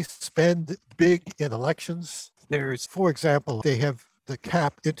 And they spend big in elections. There's, for example, they have the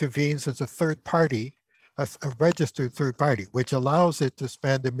CAP intervenes as a third party, a registered third party, which allows it to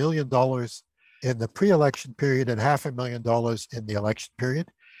spend $1 million in the pre-election period and $500,000 in the election period.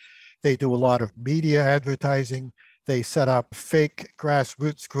 They do a lot of media advertising. They set up fake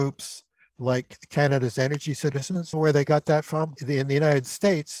grassroots groups like Canada's Energy Citizens. Where they got that from? In the United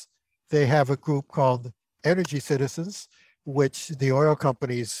States, they have a group called Energy Citizens, which the oil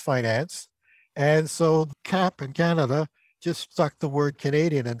companies finance. And so CAP in Canada just stuck the word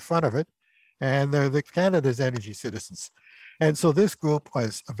Canadian in front of it, and they're the Canada's Energy Citizens. And so this group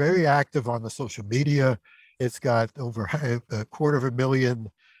was very active on the social media. It's got over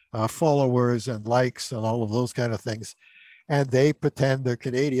 250,000 followers and likes and all of those kind of things. And they pretend they're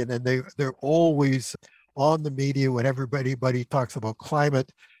Canadian, and they're always on the media when everybody talks about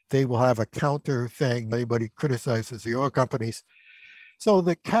climate. They will have a counter thing. Anybody criticizes the oil companies. So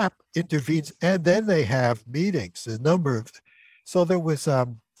the CAP intervenes, and then they have meetings, a number of. So there was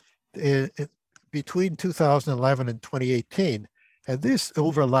between 2011 and 2018, and this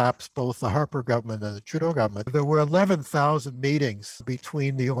overlaps both the Harper government and the Trudeau government. There were 11,000 meetings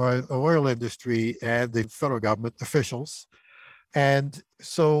between the oil industry and the federal government officials. And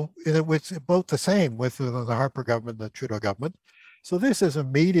so it was both the same with the Harper government and the Trudeau government. So this is a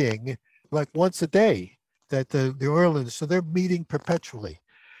meeting like once a day that the oil industry, so they're meeting perpetually.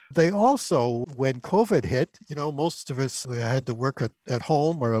 They also, when COVID hit, most of us had to work at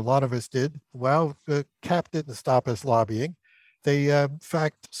home, or a lot of us did. Well, the CAP didn't stop us lobbying. They, in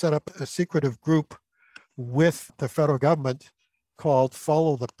fact, set up a secretive group with the federal government called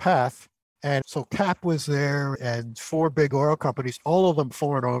Follow the Path. And so CAP was there, and 4 big oil companies, all of them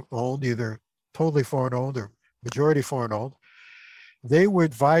foreign owned, either totally foreign owned or majority foreign owned. They were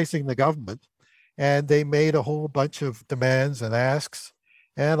advising the government, and they made a whole bunch of demands and asks,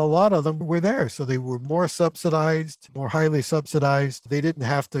 and a lot of them were there. So they were more subsidized, more highly subsidized. They didn't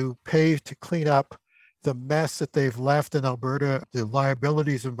have to pay to clean up the mess that they've left in Alberta, the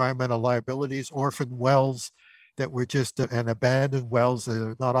liabilities, environmental liabilities, orphan wells that were just and abandoned wells that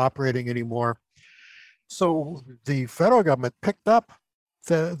are not operating anymore. So the federal government picked up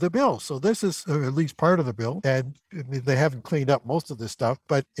the bill. So this is at least part of the bill, and they haven't cleaned up most of this stuff,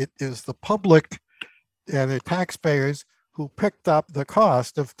 but it is the public and the taxpayers who picked up the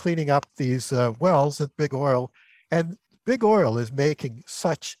cost of cleaning up these wells at Big Oil. And Big Oil is making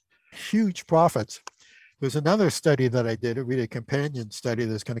such huge profits. There's another study that I did, a companion study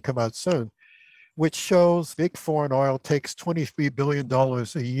that's going to come out soon, which shows big foreign oil takes $23 billion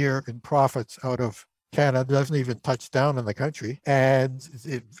a year in profits out of Canada, doesn't even touch down in the country. And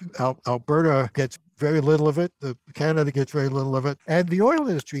Alberta gets very little of it. Canada gets very little of it. And the oil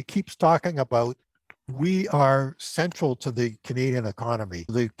industry keeps talking about, we are central to the Canadian economy.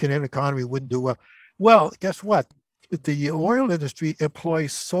 The Canadian economy wouldn't do well. Well, guess what? The oil industry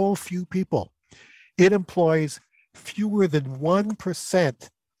employs so few people. It employs fewer than 1%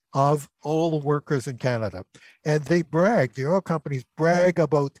 of all the workers in Canada. And they brag, the oil companies brag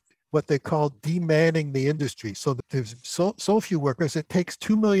about what they call demanning the industry. So there's so few workers, it takes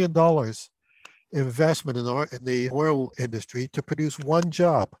 $2 million investment in the oil industry to produce one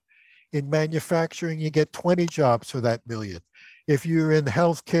job. In manufacturing, you get 20 jobs for that million. If you're in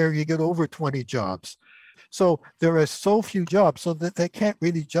healthcare, you get over 20 jobs. So there are so few jobs so that they can't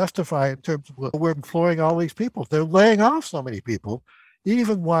really justify in terms of, well, we're employing all these people. They're laying off so many people,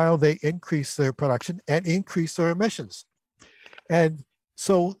 even while they increase their production and increase their emissions. And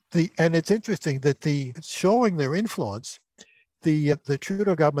so it's interesting that showing their influence, the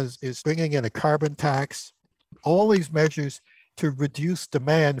Trudeau government is bringing in a carbon tax, all these measures to reduce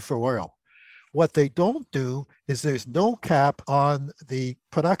demand for oil. What they don't do is there's no cap on the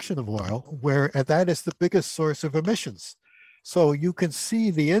production of oil, and that is the biggest source of emissions. So you can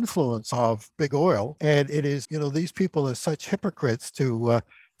see the influence of big oil, and it is, these people are such hypocrites to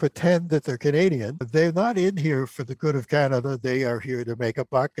pretend that they're Canadian. They're not in here for the good of Canada. They are here to make a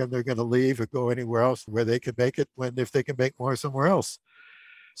buck, and they're going to leave or go anywhere else where they can make it if they can make more somewhere else.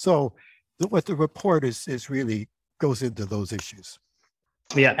 So what the report is really goes into those issues.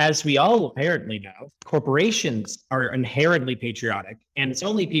 Yeah, as we all apparently know, corporations are inherently patriotic, and it's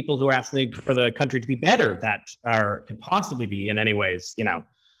only people who are asking for the country to be better that can possibly be in any ways,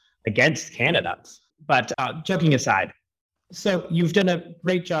 against Canada. But joking aside, so you've done a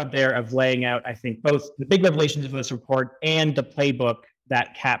great job there of laying out, I think, both the big revelations of this report and the playbook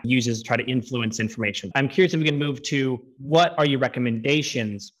that CAP uses to try to influence information. I'm curious if we can move to what are your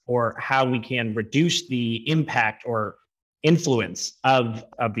recommendations for how we can reduce the impact or influence of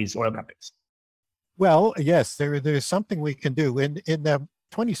these oil companies? Well, yes, there's something we can do. In the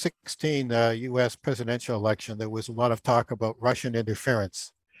 2016 U.S. presidential election, there was a lot of talk about Russian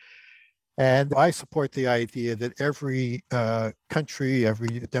interference. And I support the idea that every country,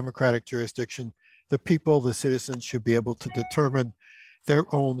 every democratic jurisdiction, the people, the citizens should be able to determine their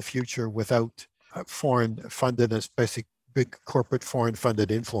own future without foreign funded, especially big corporate foreign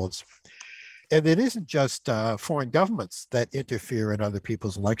funded influence. And it isn't just foreign governments that interfere in other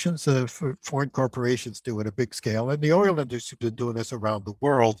people's elections. Foreign corporations do it at a big scale. And the oil industry has been doing this around the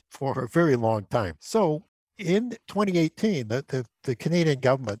world for a very long time. So in 2018, the Canadian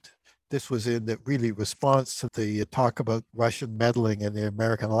government, this was in the really response to the talk about Russian meddling in the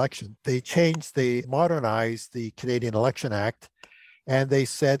American election. They modernized the Canadian Election Act, and they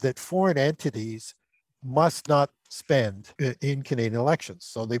said that foreign entities must not spend in Canadian elections.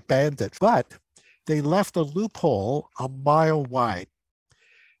 So they banned it, but they left a loophole a mile wide.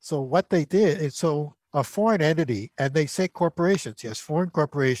 So what they did is, so a foreign entity, and they say corporations, yes, foreign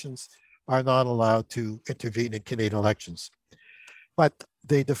corporations are not allowed to intervene in Canadian elections. But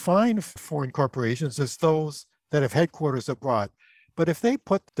they define foreign corporations as those that have headquarters abroad. But if they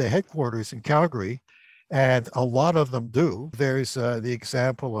put the headquarters in Calgary, and a lot of them do, there's the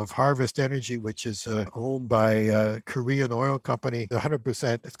example of Harvest Energy, which is owned by a Korean oil company,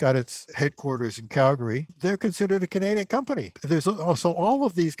 100%. It's got its headquarters in Calgary. They're considered a Canadian company. There's also all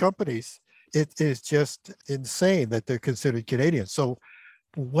of these companies. It is just insane that they're considered Canadian. So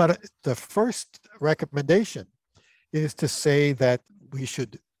what the first recommendation is to say that we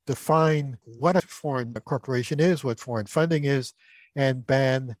should define what a foreign corporation is, what foreign funding is, and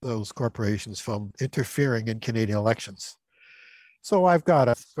ban those corporations from interfering in Canadian elections. So I've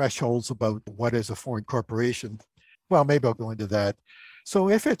got thresholds about what is a foreign corporation. Well, maybe I'll go into that. So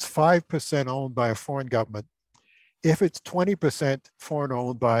if it's 5% owned by a foreign government, if it's 20% foreign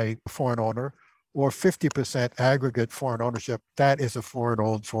owned by a foreign owner, or 50% aggregate foreign ownership, that is a foreign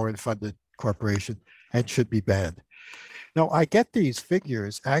owned, foreign funded corporation and should be banned. Now, I get these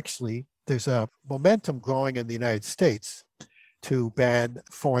figures. Actually, there's a momentum growing in the United States to ban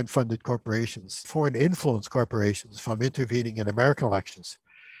foreign funded corporations, foreign influence corporations from intervening in American elections.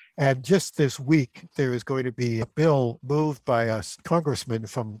 And just this week, there is going to be a bill moved by a congressman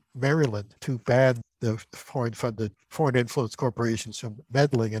from Maryland to ban the foreign funded, foreign influence corporations from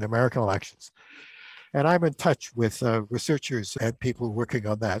meddling in American elections. And I'm in touch with researchers and people working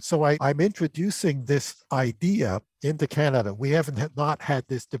on that. So I'm introducing this idea into Canada. We haven't not had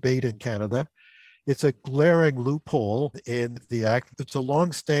this debate in Canada. It's a glaring loophole in the act. It's a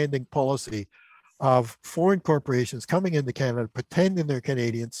long-standing policy of foreign corporations coming into Canada, pretending they're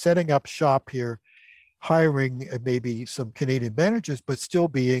Canadian, setting up shop here, hiring maybe some Canadian managers, but still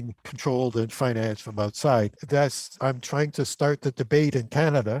being controlled and financed from outside. I'm trying to start the debate in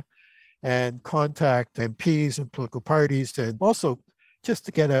Canada and contact MPs and political parties, and also just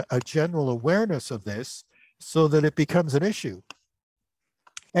to get a general awareness of this so that it becomes an issue.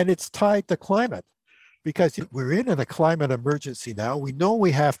 And it's tied to climate, because we're in a climate emergency now. We know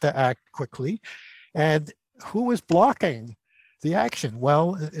we have to act quickly. And who is blocking the action?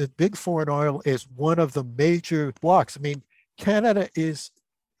 Well, big foreign oil is one of the major blocks. I mean, Canada is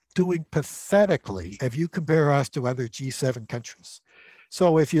doing pathetically if you compare us to other G7 countries.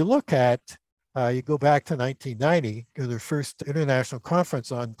 So if you look at, you go back to 1990, the first international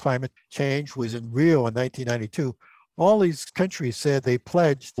conference on climate change was in Rio in 1992. All these countries said they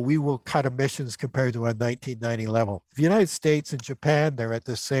pledged we will cut emissions compared to a 1990 level. The United States and Japan, they're at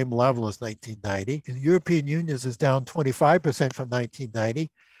the same level as 1990. The European Union is down 25% from 1990.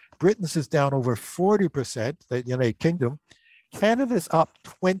 Britain's is down over 40%, the United Kingdom. Canada's up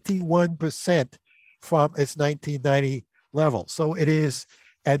 21% from its 1990 level. So it is,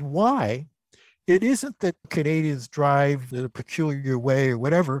 and why? It isn't that Canadians drive in a peculiar way or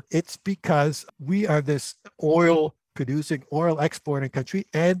whatever. It's because we are this oil exporting country,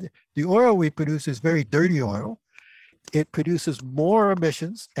 and the oil we produce is very dirty oil. It produces more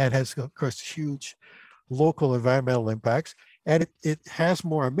emissions and has, of course, huge local environmental impacts. And it has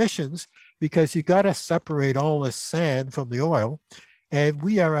more emissions because you got to separate all the sand from the oil. And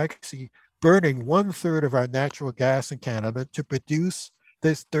we are actually burning 1/3 of our natural gas in Canada to produce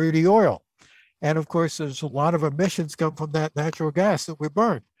this dirty oil. And of course, there's a lot of emissions come from that natural gas that we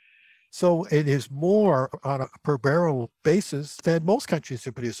burn. So it is more on a per barrel basis than most countries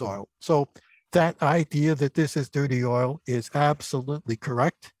who produce oil. So that idea that this is dirty oil is absolutely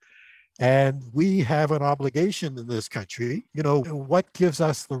correct. And we have an obligation in this country. What gives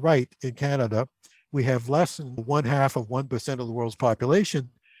us the right in Canada? We have less than 0.5% of the world's population.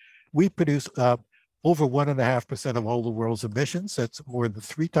 We produce over 1.5% of all the world's emissions. That's more than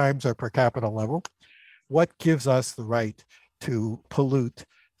 3 times our per capita level. What gives us the right to pollute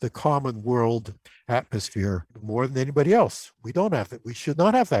the common world atmosphere more than anybody else? We don't have that. We should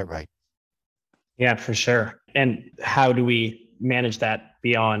not have that right. Yeah, for sure. And how do we manage that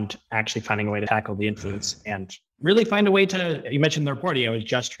beyond actually finding a way to tackle the influence and really find a way to, you mentioned the report,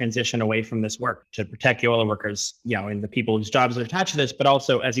 just transition away from this work to protect the oil workers, and the people whose jobs are attached to this, but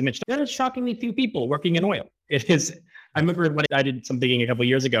also, as you mentioned, there are shockingly few people working in oil. It is, I remember when I did some digging a couple of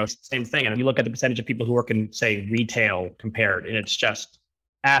years ago, same thing. And you look at the percentage of people who work in, say, retail compared, and it's just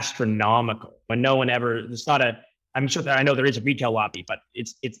astronomical. When no one ever, I'm sure that I know there is a retail lobby, but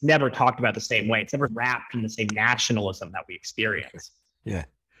it's never talked about the same way. It's never wrapped in the same nationalism that we experience. Yeah.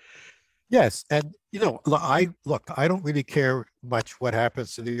 Yes. And, I don't really care much what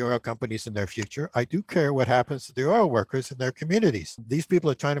happens to the oil companies in their future. I do care what happens to the oil workers in their communities. These people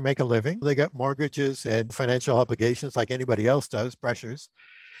are trying to make a living. They got mortgages and financial obligations like anybody else does, pressures.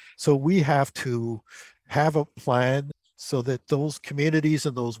 So we have to have a plan so that those communities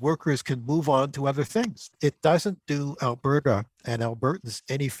and those workers can move on to other things. It doesn't do Alberta and Albertans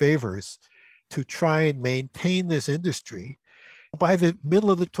any favors to try and maintain this industry. By the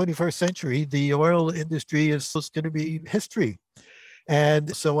middle of the 21st century, the oil industry is going to be history.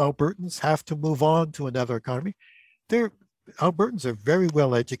 And so Albertans have to move on to another economy. Albertans are very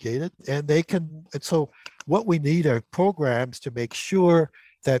well educated, and so what we need are programs to make sure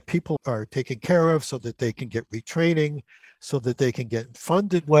that people are taken care of so that they can get retraining, so that they can get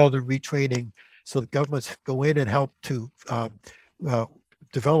funded while they're retraining, so the governments go in and help to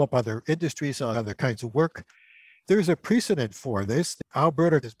develop other industries and other kinds of work. There's a precedent for this.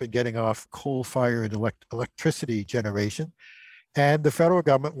 Alberta has been getting off coal-fired electricity generation, and the federal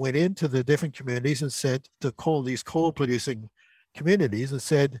government went into the different communities and said to these coal-producing communities and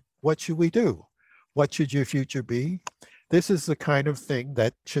said, what should we do? What should your future be? This is the kind of thing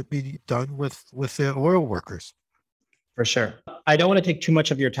that should be done with the oil workers. For sure. I don't want to take too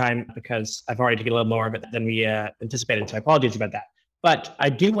much of your time because I've already taken a little more of it than we anticipated, so apologies about that. But I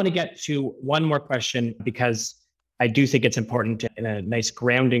do want to get to one more question because I do think it's important and a nice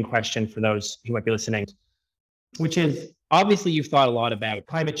grounding question for those who might be listening, which is, obviously you've thought a lot about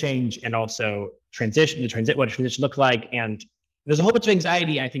climate change and also transition, what a transition looks like. And there's a whole bunch of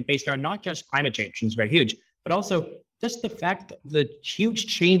anxiety, I think, based on not just climate change, which is very huge, but also just the fact that the huge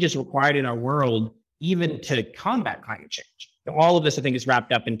changes required in our world, even to combat climate change. All of this, I think, is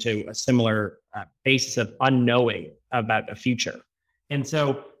wrapped up into a similar basis of unknowing about a future. And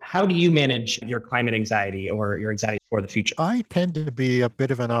so how do you manage your climate anxiety or your anxiety for the future? I tend to be a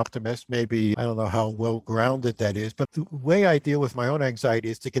bit of an optimist. Maybe, I don't know how well grounded that is, but the way I deal with my own anxiety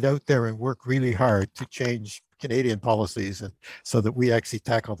is to get out there and work really hard to change Canadian policies and so that we actually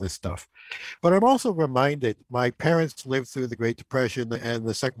tackle this stuff. But I'm also reminded my parents lived through the Great Depression and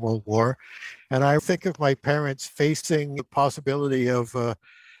the Second World War. And I think of my parents facing the possibility of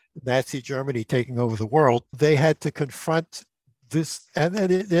Nazi Germany taking over the world. They had to confront this, and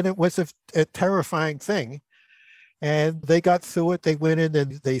it was a terrifying thing. And they got through it. They went in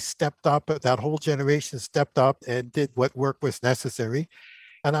and they stepped up. That whole generation stepped up and did what work was necessary.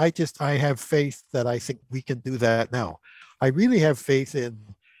 And I have faith that I think we can do that now. I really have faith in,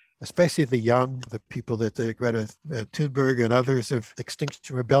 especially the young, the people that Greta Thunberg and others of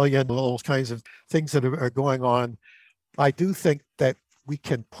Extinction Rebellion, all those kinds of things that are going on. I do think that we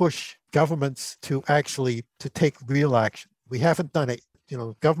can push governments to take real action. We haven't done it.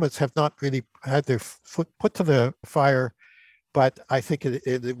 Governments have not really had their foot put to the fire, but I think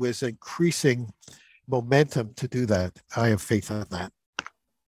it was increasing momentum to do that. I have faith in that.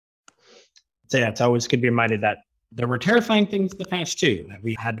 So yeah, it's always good to be reminded that there were terrifying things in the past too, that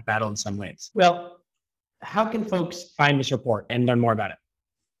we had to battle in some ways. Well, how can folks find this report and learn more about it?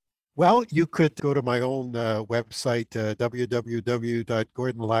 Well, you could go to my own website,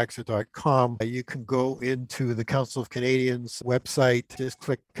 www.gordonlaxer.com. You can go into the Council of Canadians website, just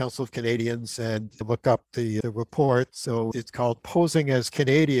click Council of Canadians and look up the report. So it's called Posing as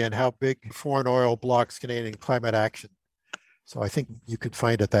Canadian, How Big Foreign Oil Blocks Canadian Climate Action. So I think you could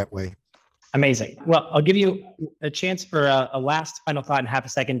find it that way. Amazing. Well, I'll give you a chance for a last final thought in half a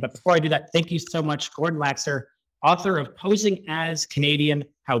second. But before I do that, thank you so much, Gordon Laxer, author of Posing as Canadian,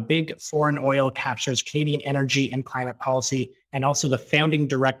 How How Big Foreign Oil Captures Canadian Energy and Climate Policy, and also the founding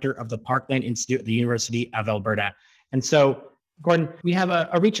director of the Parkland Institute at the University of Alberta. And so, Gordon, we have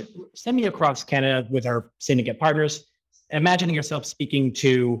a reach semi-across Canada with our syndicate partners. Imagining yourself speaking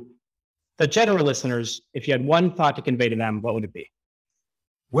to the general listeners, if you had one thought to convey to them, what would it be?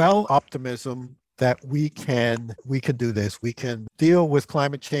 Well, optimism that we can do this. We can deal with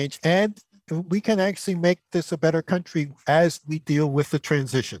climate change, and we can actually make this a better country as we deal with the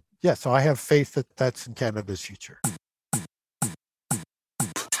transition. Yes, I have faith that that's in Canada's future.